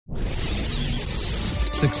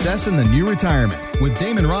Success in the New Retirement with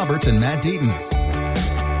Damon Roberts and Matt Deaton.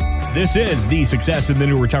 This is the Success in the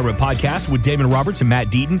New Retirement podcast with Damon Roberts and Matt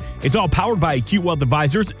Deaton. It's all powered by Acute Wealth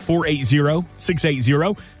Advisors,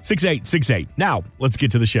 480-680-6868. Now, let's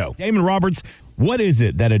get to the show. Damon Roberts, what is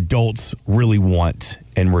it that adults really want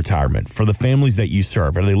in retirement for the families that you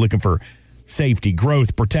serve? Are they looking for safety,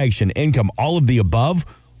 growth, protection, income, all of the above?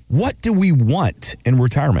 What do we want in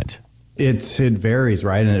retirement? It varies,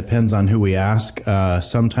 right? And it depends on who we ask.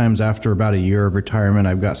 Sometimes after about a year of retirement,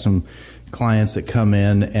 I've got some clients that come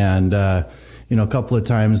in and, a couple of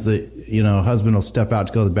times the, husband will step out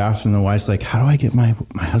to go to the bathroom and the wife's like, how do I get my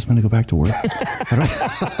husband to go back to work? Is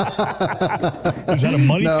that a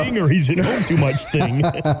money thing or he's at home too much thing?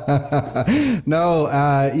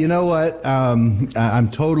 No, you know what? I'm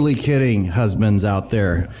totally kidding, husbands out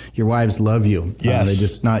there. Your wives love you. Yes. They're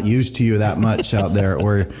just not used to you that much out there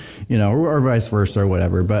or vice versa or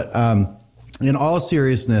whatever. But in all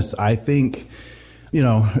seriousness, I think,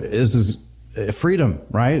 this is freedom,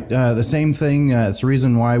 right? The same thing. It's the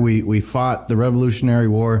reason why we fought the Revolutionary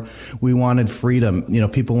War. We wanted freedom.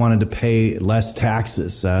 People wanted to pay less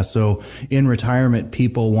taxes. So in retirement,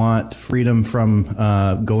 people want freedom from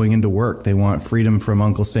going into work. They want freedom from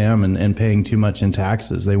Uncle Sam and paying too much in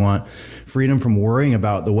taxes. They want freedom from worrying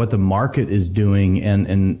about what the market is doing and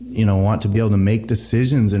want to be able to make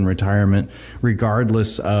decisions in retirement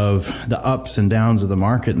regardless of the ups and downs of the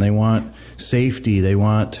market. And they want safety.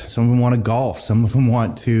 Some of them want to golf. Some of them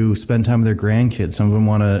want to spend time with their grandkids. Some of them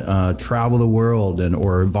want to travel the world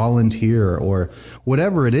or volunteer or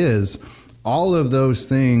whatever it is. All of those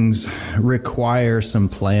things require some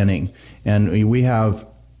planning. And we have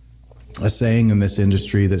a saying in this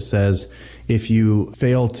industry that says, if you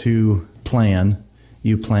fail to plan,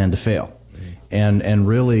 you plan to fail. And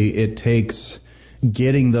really it takes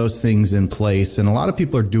getting those things in place. And a lot of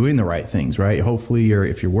people are doing the right things, right? Hopefully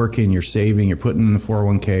if you're working, you're saving, you're putting in the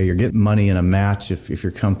 401k, you're getting money in a match if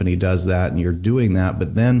your company does that and you're doing that.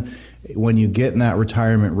 But then when you get in that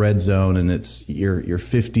retirement red zone and you're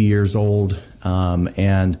 50 years old,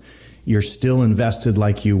 and you're still invested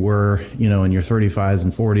like you were, in your 35s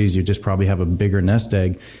and 40s, you just probably have a bigger nest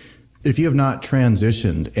egg. If you have not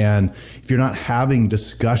transitioned and if you're not having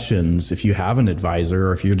discussions, if you have an advisor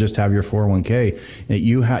or if you just have your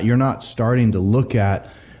 401k, you're not starting to look at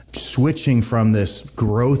switching from this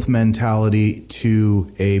growth mentality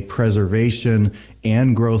to a preservation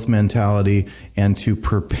and growth mentality and to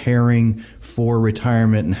preparing for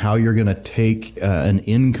retirement and how you're going to take an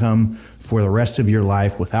income for the rest of your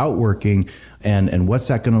life without working and what's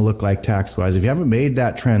that going to look like tax-wise. If you haven't made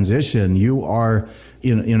that transition, you are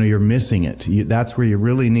you're missing it. That's where you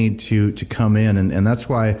really need to come in. And that's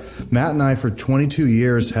why Matt and I for 22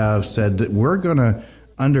 years have said that we're going to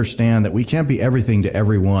understand that we can't be everything to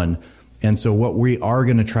everyone. And so what we are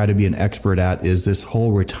going to try to be an expert at is this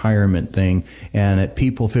whole retirement thing. And at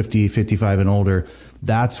people 50, 55 and older,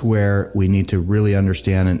 that's where we need to really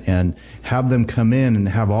understand and have them come in and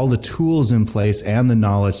have all the tools in place and the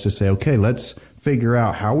knowledge to say, okay, let's figure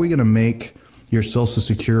out how are we going to make your Social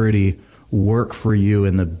Security work for you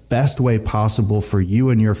in the best way possible for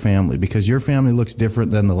you and your family, because your family looks different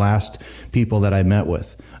than the last people that I met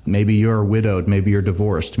with. Maybe you're widowed, maybe you're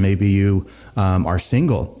divorced, maybe you are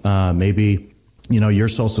single, maybe your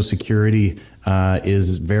Social Security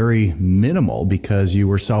is very minimal because you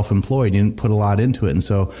were self-employed. You didn't put a lot into it. And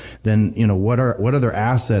so then, what other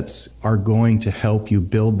assets are going to help you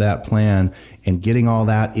build that plan and getting all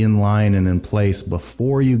that in line and in place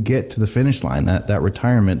before you get to the finish line, that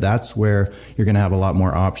retirement, that's where you're going to have a lot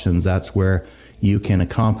more options. That's where you can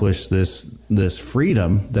accomplish this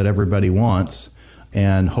freedom that everybody wants.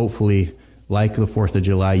 And hopefully, like the 4th of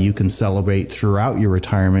July, you can celebrate throughout your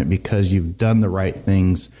retirement because you've done the right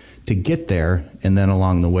things to get there. And then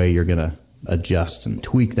along the way, you're going to adjust and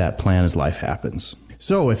tweak that plan as life happens.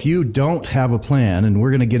 So if you don't have a plan, and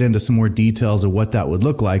we're going to get into some more details of what that would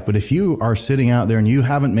look like, but if you are sitting out there and you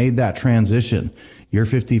haven't made that transition, you're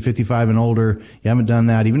 50, 55 and older, you haven't done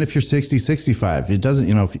that, even if you're 60, 65, it doesn't,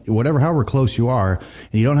 however close you are,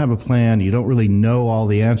 and you don't have a plan, you don't really know all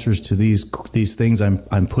the answers to these things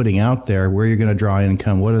I'm putting out there, where you're going to draw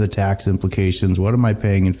income, what are the tax implications, what am I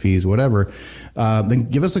paying in fees, whatever, then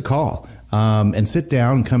give us a call. And sit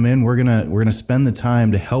down, come in. We're gonna spend the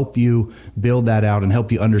time to help you build that out and help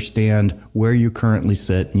you understand where you currently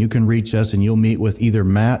sit. And you can reach us, and you'll meet with either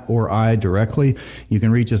Matt or I directly. You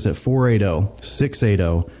can reach us at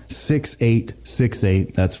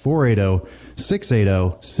 480-680-6868. That's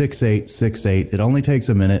 480-680-6868. It only takes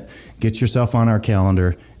a minute. Get yourself on our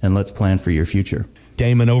calendar, and let's plan for your future.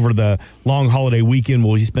 Damon, over the long holiday weekend,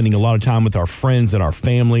 we'll be spending a lot of time with our friends and our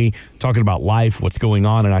family, talking about life, what's going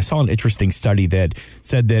on. And I saw an interesting study that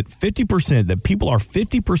said that that people are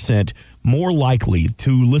 50% more likely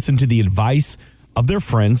to listen to the advice of their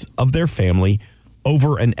friends, of their family,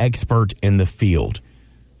 over an expert in the field.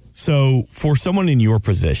 So for someone in your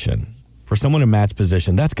position, for someone in Matt's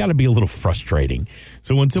position, that's got to be a little frustrating.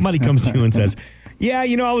 So when somebody comes to you and says, yeah,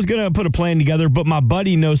 I was going to put a plan together, but my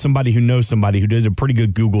buddy knows somebody who did a pretty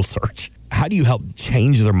good Google search. How do you help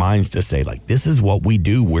change their minds to say, like, this is what we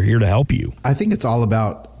do. We're here to help you? I think it's all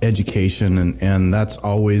about education, and that's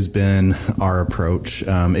always been our approach.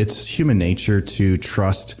 It's human nature to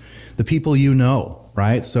trust the people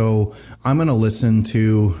right? So I'm going to listen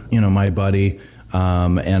to, my buddy,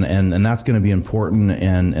 and that's going to be important.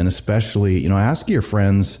 And especially, ask your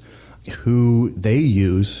friends who they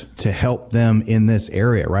use to help them in this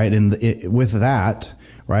area, right? And with that,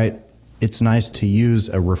 right, it's nice to use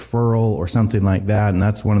a referral or something like that. And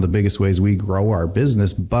that's one of the biggest ways we grow our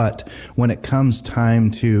business. But when it comes time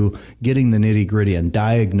to getting the nitty gritty and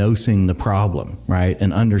diagnosing the problem, right,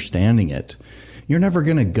 and understanding it, you're never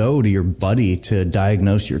going to go to your buddy to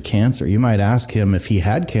diagnose your cancer. You might ask him if he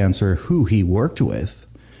had cancer, who he worked with,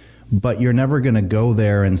 but you're never going to go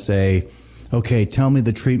there and say, okay, tell me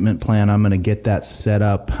the treatment plan. I'm going to get that set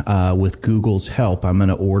up with Google's help. I'm going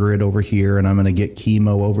to order it over here, and I'm going to get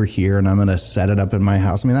chemo over here, and I'm going to set it up in my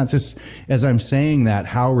house. I mean, that's just, as I'm saying that,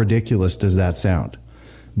 how ridiculous does that sound?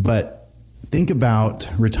 But think about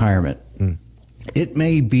retirement. It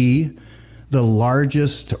may be the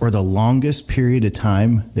largest or the longest period of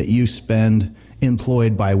time that you spend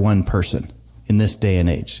employed by one person in this day and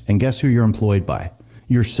age. And guess who you're employed by?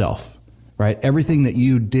 Yourself, right? Everything that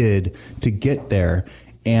you did to get there.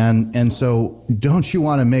 And so don't you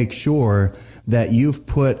want to make sure that you've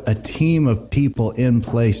put a team of people in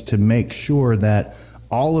place to make sure that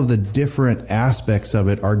all of the different aspects of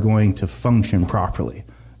it are going to function properly?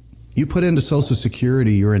 You put into Social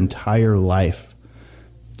Security your entire life.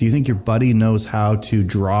 Do you think your buddy knows how to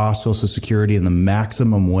draw Social Security in the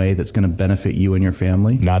maximum way that's going to benefit you and your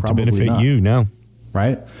family? Probably to benefit you, no.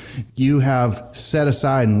 Right? You have set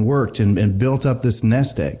aside and worked and built up this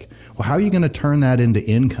nest egg. Well, how are you going to turn that into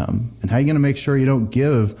income? And how are you going to make sure you don't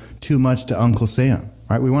give too much to Uncle Sam?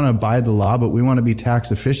 Right? We want to abide the law, but we want to be tax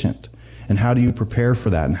efficient. And how do you prepare for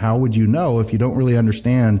that? And how would you know if you don't really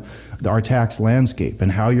understand our tax landscape and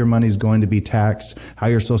how your money is going to be taxed, how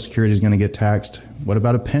your Social Security is going to get taxed? What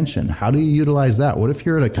about a pension? How do you utilize that? What if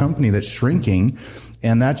you're at a company that's shrinking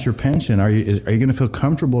and that's your pension? Are you going to feel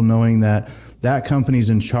comfortable knowing that that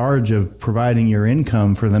company's in charge of providing your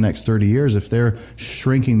income for the next 30 years if they're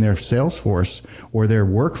shrinking their sales force or their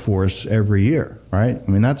workforce every year, right?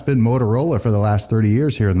 I mean, that's been Motorola for the last 30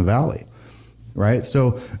 years here in the Valley, right?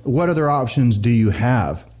 So what other options do you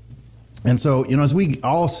have? And so, as we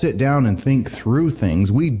all sit down and think through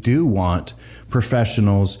things, we do want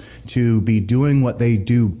professionals to be doing what they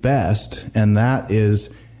do best. And that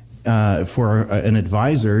is for an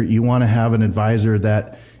advisor, you want to have an advisor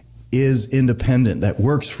that is independent, that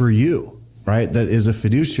works for you, right? That is a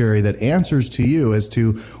fiduciary that answers to you as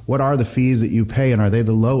to what are the fees that you pay and are they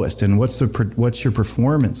the lowest? And what's your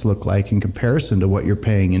performance look like in comparison to what you're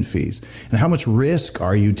paying in fees? And how much risk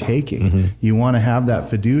are you taking? Mm-hmm. You want to have that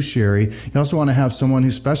fiduciary. You also want to have someone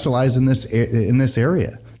who specializes in this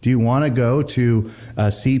area. Do you want to go to a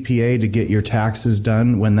CPA to get your taxes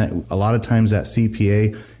done when a lot of times that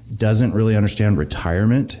CPA doesn't really understand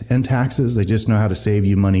retirement and taxes? They just know how to save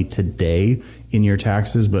you money today in your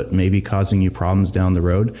taxes, but maybe causing you problems down the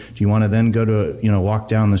road. Do you want to then go to, walk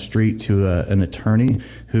down the street to an attorney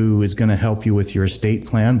who is going to help you with your estate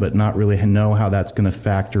plan, but not really know how that's going to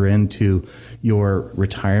factor into your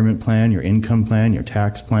retirement plan, your income plan, your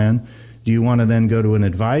tax plan? Do you want to then go to an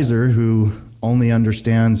advisor who only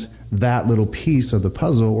understands that little piece of the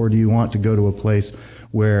puzzle, or do you want to go to a place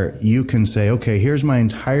where you can say, okay, here's my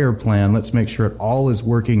entire plan. Let's make sure it all is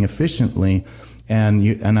working efficiently.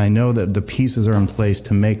 And I know that the pieces are in place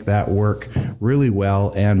to make that work really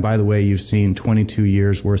well. And by the way, you've seen 22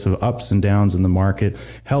 years worth of ups and downs in the market,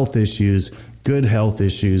 health issues, good health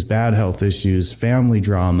issues, bad health issues, family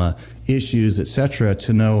drama, issues, etc.,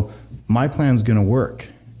 to know my plan's going to work.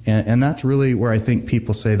 And that's really where I think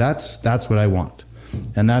people say, that's what I want.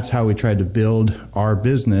 And that's how we tried to build our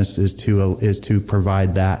business, is to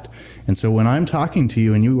provide that. And so when I'm talking to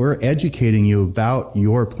you and we're educating you about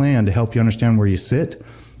your plan to help you understand where you sit,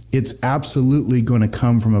 it's absolutely going to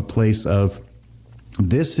come from a place of,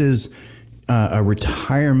 this is a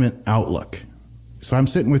retirement outlook. So I'm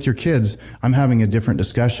sitting with your kids, I'm having a different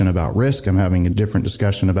discussion about risk, I'm having a different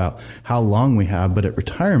discussion about how long we have, but at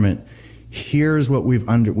retirement, here's what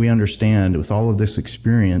we understand with all of this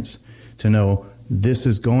experience to know this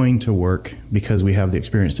is going to work because we have the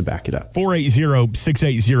experience to back it up.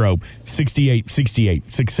 480-680-6868.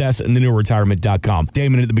 SuccessInTheNewRetirement.com.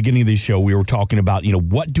 Damon, at the beginning of this show, we were talking about,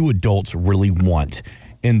 what do adults really want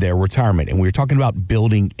in their retirement? And we were talking about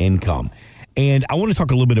building income. And I want to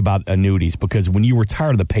talk a little bit about annuities, because when you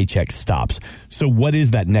retire, the paycheck stops. So what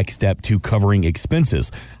is that next step to covering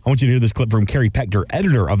expenses? I want you to hear this clip from Carrie Pechter,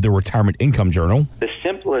 editor of the Retirement Income Journal. The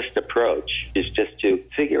simplest approach is just to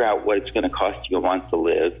figure out what it's going to cost you a month to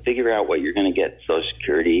live, figure out what you're going to get Social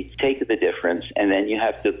Security, take the difference, and then you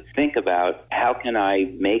have to think about, how can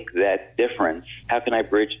I make that difference? How can I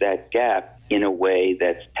bridge that gap in a way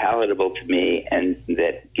that's palatable to me and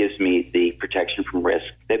that gives me the protection from risk,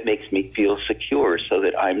 that makes me feel secure, so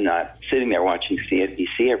that I'm not sitting there watching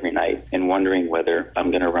CNBC every night and wondering whether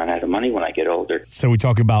I'm going to run out of money when I get older. So we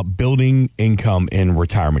talk about building income in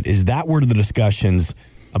retirement. Is that where the discussions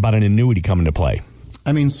about an annuity come into play?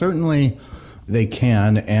 I mean, certainly they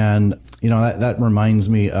can. And, that reminds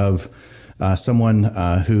me of someone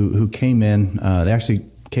who came in. They actually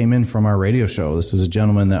came in from our radio show. This is a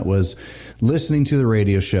gentleman that was listening to the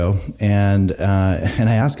radio show, and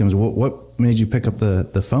I asked him, what made you pick up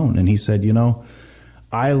the phone? And he said,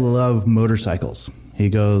 I love motorcycles. He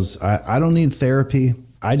goes, I don't need therapy.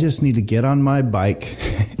 I just need to get on my bike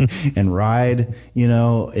and ride, in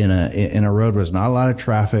a road where there's not a lot of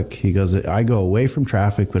traffic. He goes, I go away from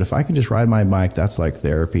traffic, but if I can just ride my bike, that's like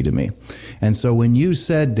therapy to me. And so when you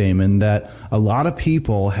said, Damon, that a lot of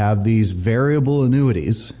people have these variable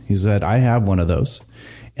annuities, he said, I have one of those.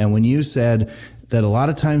 And when you said that a lot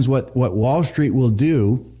of times what Wall Street will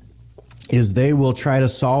do is they will try to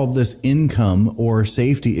solve this income or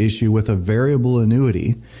safety issue with a variable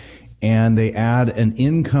annuity, and they add an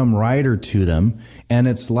income rider to them, and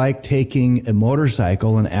it's like taking a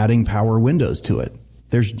motorcycle and adding power windows to it.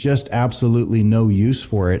 There's just absolutely no use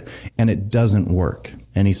for it, and it doesn't work.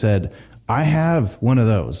 And he said, I have one of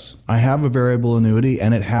those. I have a variable annuity,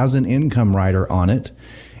 and it has an income rider on it.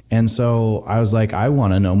 And so I was like, I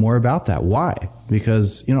want to know more about that. Why?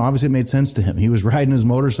 Because, obviously it made sense to him. He was riding his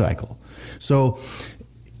motorcycle. So,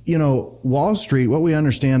 Wall Street, what we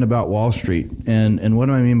understand about Wall Street, and what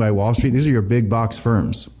do I mean by Wall Street? These are your big box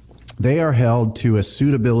firms. They are held to a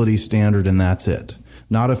suitability standard, and that's it,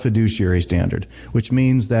 not a fiduciary standard, which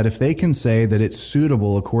means that if they can say that it's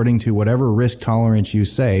suitable according to whatever risk tolerance you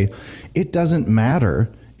say, it doesn't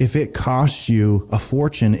matter if it costs you a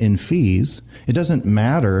fortune in fees. It doesn't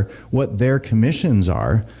matter what their commissions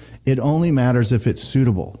are. It only matters if it's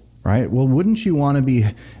suitable, right? Well, wouldn't you want to be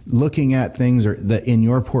looking at things that in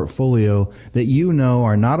your portfolio that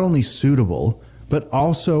are not only suitable, but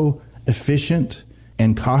also efficient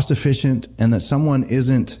and cost efficient, and that someone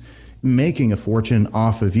isn't making a fortune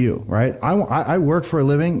off of you, right? I work for a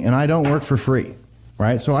living, and I don't work for free.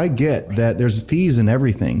 Right. So I get that there's fees and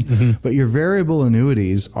everything, but your variable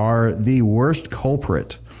annuities are the worst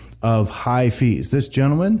culprit of high fees. This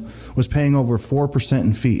gentleman was paying over 4%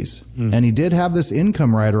 in fees, and he did have this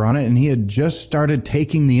income rider on it, and he had just started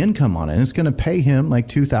taking the income on it. And it's going to pay him like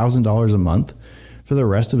 $2,000 a month for the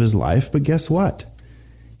rest of his life. But guess what?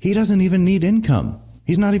 He doesn't even need income.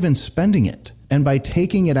 He's not even spending it. And by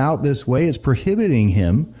taking it out this way, it's prohibiting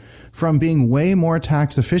him from being way more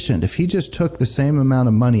tax efficient. If he just took the same amount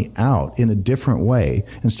of money out in a different way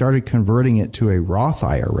and started converting it to a Roth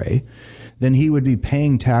IRA, then he would be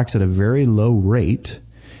paying tax at a very low rate,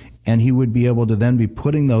 and he would be able to then be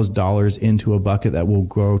putting those dollars into a bucket that will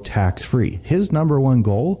grow tax-free. His number one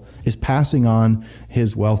goal is passing on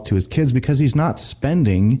his wealth to his kids, because he's not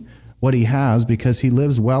spending what he has because he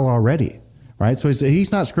lives well already. Right? So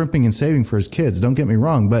he's not scrimping and saving for his kids. Don't get me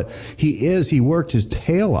wrong, but he worked his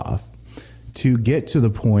tail off to get to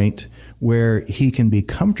the point where he can be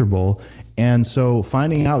comfortable. And so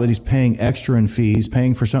finding out that he's paying extra in fees,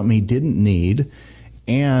 paying for something he didn't need,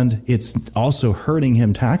 and it's also hurting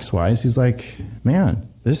him tax-wise, he's like, man,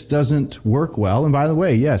 this doesn't work well. And by the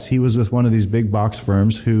way, yes, he was with one of these big box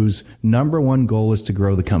firms whose number one goal is to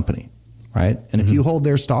grow the company, right? And if you hold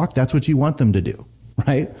their stock, that's what you want them to do.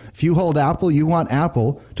 Right? If you hold Apple, you want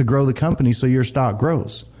Apple to grow the company so your stock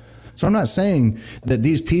grows. So I'm not saying that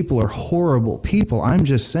these people are horrible people. I'm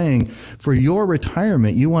just saying for your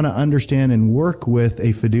retirement, you want to understand and work with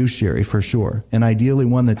a fiduciary for sure. And ideally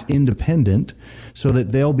one that's independent, so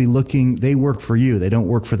that they'll be they work for you. They don't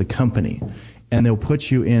work for the company. And they'll put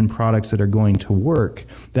you in products that are going to work,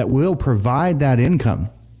 that will provide that income.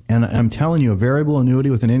 And I'm telling you, a variable annuity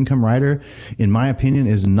with an income rider, in my opinion,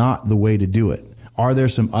 is not the way to do it. Are there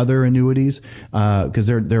some other annuities? Because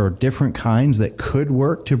there are different kinds that could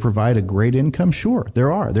work to provide a great income. Sure,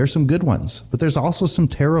 there are. There's some good ones, but there's also some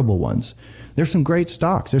terrible ones. There's some great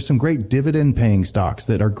stocks. There's some great dividend paying stocks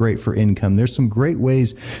that are great for income. There's some great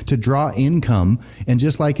ways to draw income. And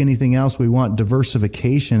just like anything else, we want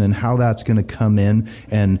diversification and how that's going to come in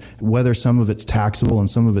and whether some of it's taxable and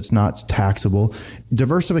some of it's not taxable.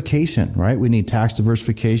 Diversification, right? We need tax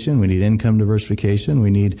diversification. We need income diversification.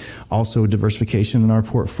 We need also diversification in our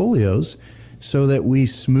portfolios, so that we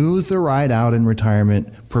smooth the ride out in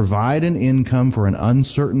retirement, provide an income for an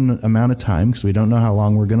uncertain amount of time, because we don't know how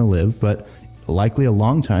long we're going to live, but likely a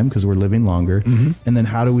long time because we're living longer. Mm-hmm. And then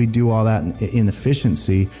how do we do all that in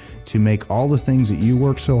efficiency to make all the things that you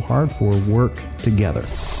work so hard for work together?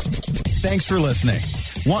 Thanks for listening.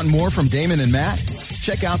 Want more from Damon and Matt?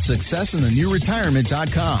 Check out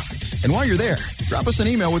successinthenewretirement.com. And while you're there, drop us an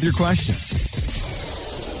email with your questions.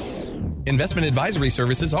 Investment advisory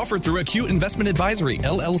services offered through Acute Investment Advisory,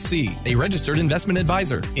 LLC, a registered investment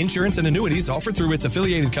advisor. Insurance and annuities offered through its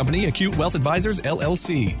affiliated company, Acute Wealth Advisors,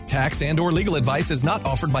 LLC. Tax and or legal advice is not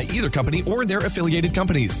offered by either company or their affiliated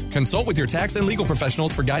companies. Consult with your tax and legal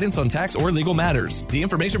professionals for guidance on tax or legal matters. The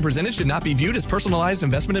information presented should not be viewed as personalized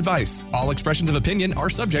investment advice. All expressions of opinion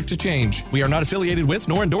are subject to change. We are not affiliated with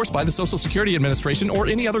nor endorsed by the Social Security Administration or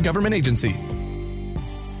any other government agency.